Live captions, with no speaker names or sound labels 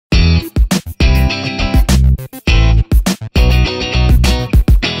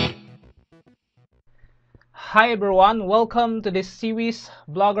Hi everyone, welcome to this series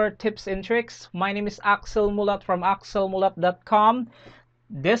Blogger Tips and Tricks. My name is Axl Mulat from axlmulat.com.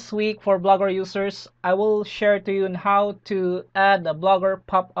 This week for Blogger users, I will share to you on how to add a Blogger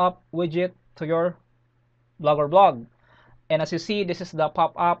pop-up widget to your Blogger blog. And as you see, this is the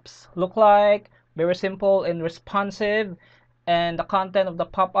pop-ups look like, very simple and responsive. And the content of the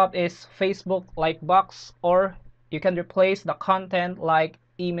pop-up is Facebook like box, or you can replace the content like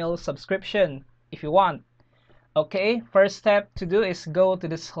email subscription if you want. Okay, first step to do is go to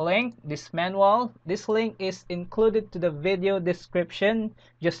this link, this manual. This link is included to the video description.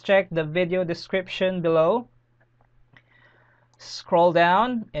 Just check the video description below. Scroll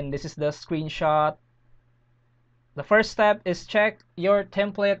down, and this is the screenshot. The first step is check your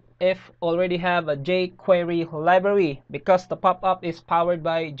template if already have a Jquery Library, because the pop-up is powered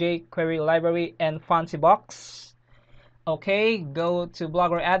by Jquery Library and FancyBox. Okay, go to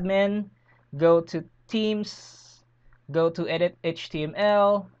Blogger Admin, go to Themes, go to Edit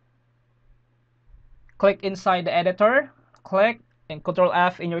HTML, click inside the editor, click and Control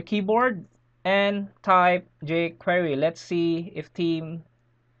F in your keyboard, and type jQuery. Let's see if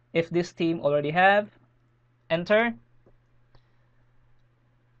this theme already have. Enter.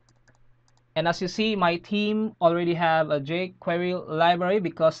 And as you see, my theme already have a Jquery library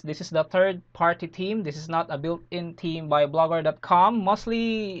because this is the third-party theme. This is not a built-in theme by Blogger.com.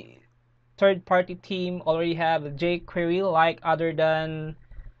 Mostly third-party theme already have Jquery, like other than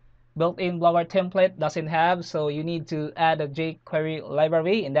built-in Blogger template doesn't have, so you need to add a Jquery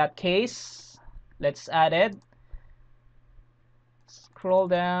library. In that case, let's add it. Scroll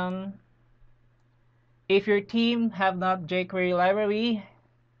down. If your team have not Jquery library,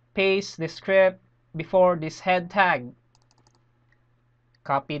 paste the script before this head tag.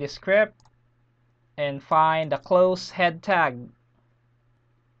 Copy the script and find the close head tag.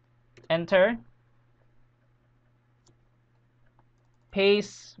 Enter.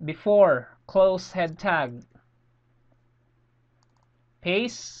 Paste before close head tag.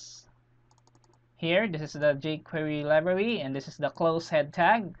 Paste here. This is the Jquery library and this is the close head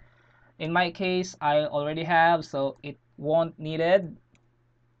tag. In my case, I already have, so it won't needed.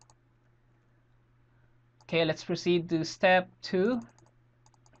 Okay, let's proceed to step 2.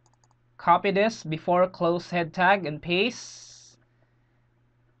 Copy this before close head tag and paste.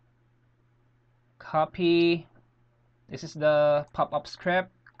 Copy. This is the pop-up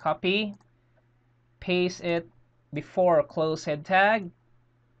script. Copy. Paste it before close head tag.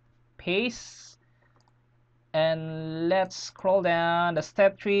 Paste. And let's scroll down. The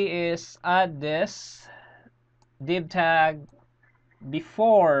step 3 is add this div tag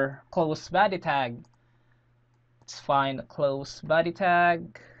before close body tag. Let's find the close body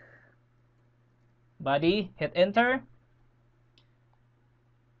tag. Body, hit enter.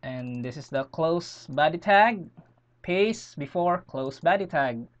 And this is the close body tag. Paste before close body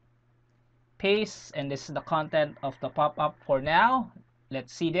tag. Paste, and this is the content of the pop-up for now.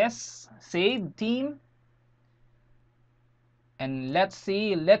 Let's see this. Save theme. And let's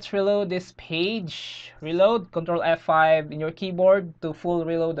see, let's reload this page. Reload, Control F5 in your keyboard to full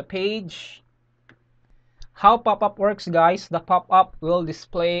reload the page. How pop-up works, guys, the pop-up will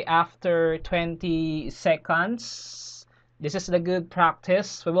display after 20 seconds. This is the good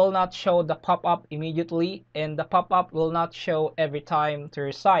practice. We will not show the pop-up immediately, and the pop-up will not show every time to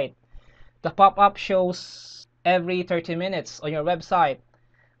your site. The pop-up shows every 30 minutes on your website.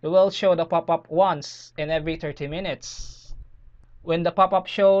 We will show the pop-up once in every 30 minutes. When the pop-up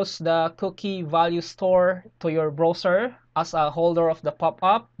shows the cookie value store to your browser as a holder of the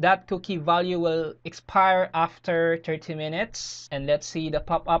pop-up, that cookie value will expire after 30 minutes. And let's see the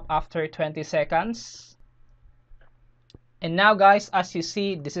pop-up after 20 seconds. And now, guys, as you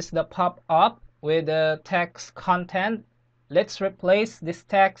see, this is the pop-up with the text content. Let's replace this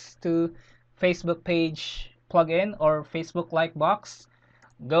text to Facebook page plugin or Facebook like box.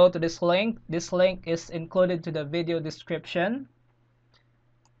 Go to this link. This link is included to the video description.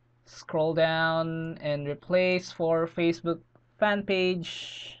 Scroll down and replace for Facebook fan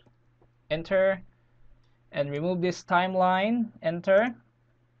page. Enter. And remove this timeline. Enter.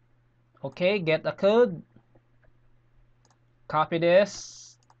 Okay, get a code. Copy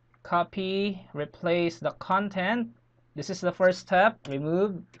this. Copy, replace the content. This is the first step.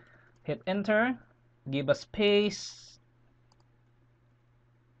 Remove. Hit enter. Give a space.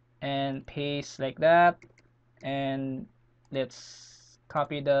 And paste like that. And let's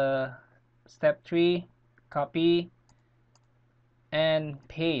copy the step 3, copy, and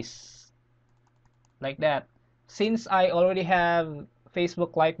paste like that. Since I already have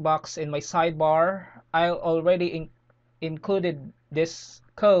Facebook like box in my sidebar, I already included this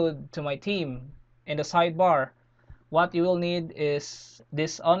code to my theme. in the sidebar. What you will need is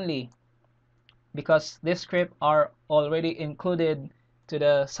this only, because this script are already included to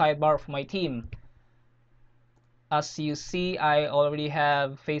the sidebar of my theme. As you see, I already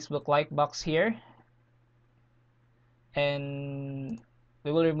have Facebook Lightbox here, and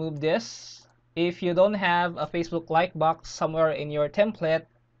we will remove this. If you don't have a Facebook Lightbox somewhere in your template,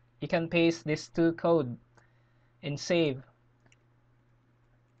 you can paste these two code and save.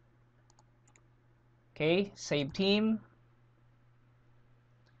 Okay, save theme.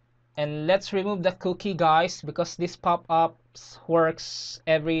 And let's remove the cookie, guys, because this pop-ups works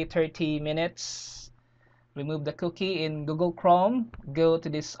every 30 minutes. Remove the cookie in Google Chrome. Go to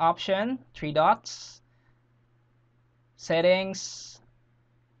this option, 3 dots, settings,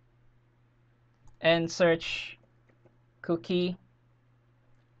 and search cookie.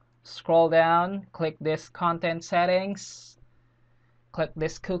 Scroll down, click this content settings, click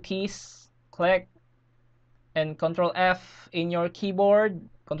this cookies, click, and Control F in your keyboard,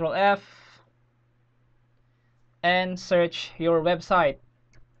 Control F, and search your website.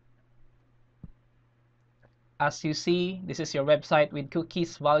 As you see, this is your website with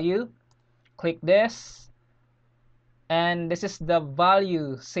cookies value. Click this, and this is the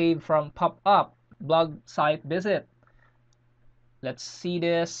value saved from Popup blog site visit. Let's see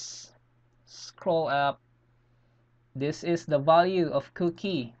this. Scroll up. This is the value of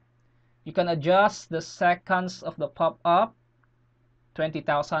cookie. You can adjust the seconds of the pop-up.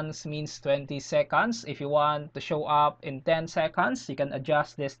 20,000 means 20 seconds. If you want to show up in 10 seconds, you can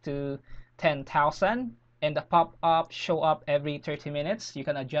adjust this to 10,000. And the pop-up show up every 30 minutes. You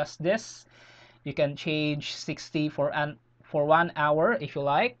can adjust this. You can change 60 for 1 hour if you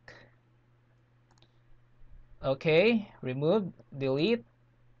like. Okay, remove, delete,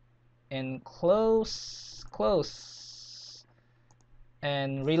 and close,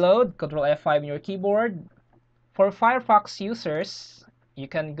 and reload. Control F5 in your keyboard. For Firefox users, you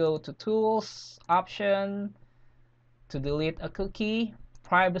can go to Tools, Option, to delete a cookie,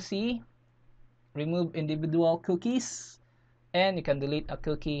 Privacy, remove individual cookies, and you can delete a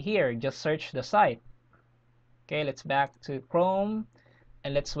cookie here. Just search the site. Okay, let's back to Chrome,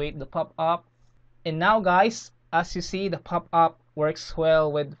 and let's wait the pop-up. And now, guys, as you see, the pop-up works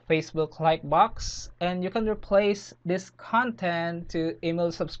well with Facebook Lightbox, and you can replace this content to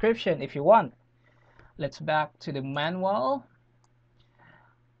email subscription if you want. Let's back to the manual.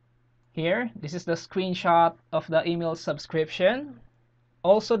 Here, this is the screenshot of the email subscription.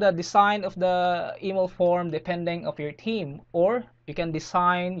 Also, the design of the email form depending of your theme, or you can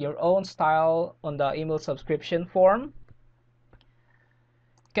design your own style on the email subscription form.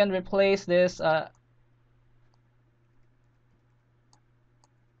 You can replace this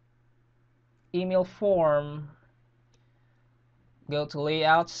email form. Go to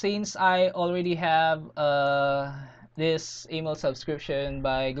layout. Since I already have this email subscription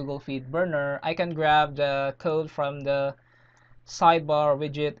by Google Feed Burner, I can grab the code from the sidebar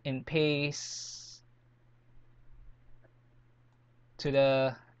widget and paste to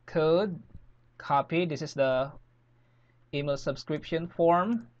the code. Copy. This is the email subscription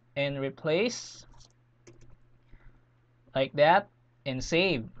form, and replace like that, and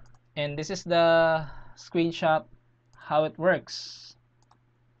save. And this is the screenshot how it works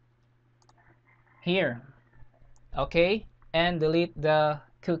here. Okay, and delete the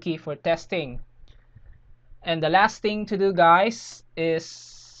cookie for testing. And the last thing to do, guys,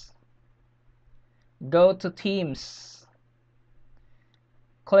 is go to themes.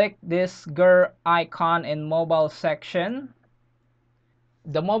 Click this girl icon in mobile section.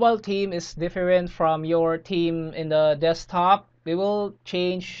 The mobile theme is different from your theme in the desktop. We will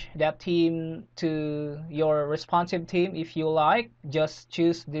change that theme to your responsive theme if you like. Just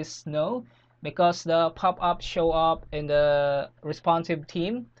choose this no, because the pop-up show up in the responsive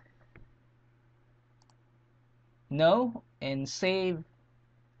theme. No, and save.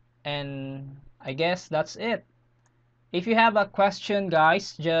 And I guess that's it. If you have a question,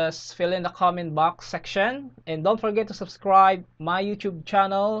 guys, just fill in the comment box section, and don't forget to subscribe my YouTube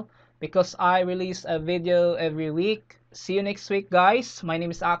channel because I release a video every week. See you next week, guys. My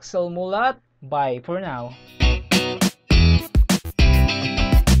name is Axl Mulat. Bye for now.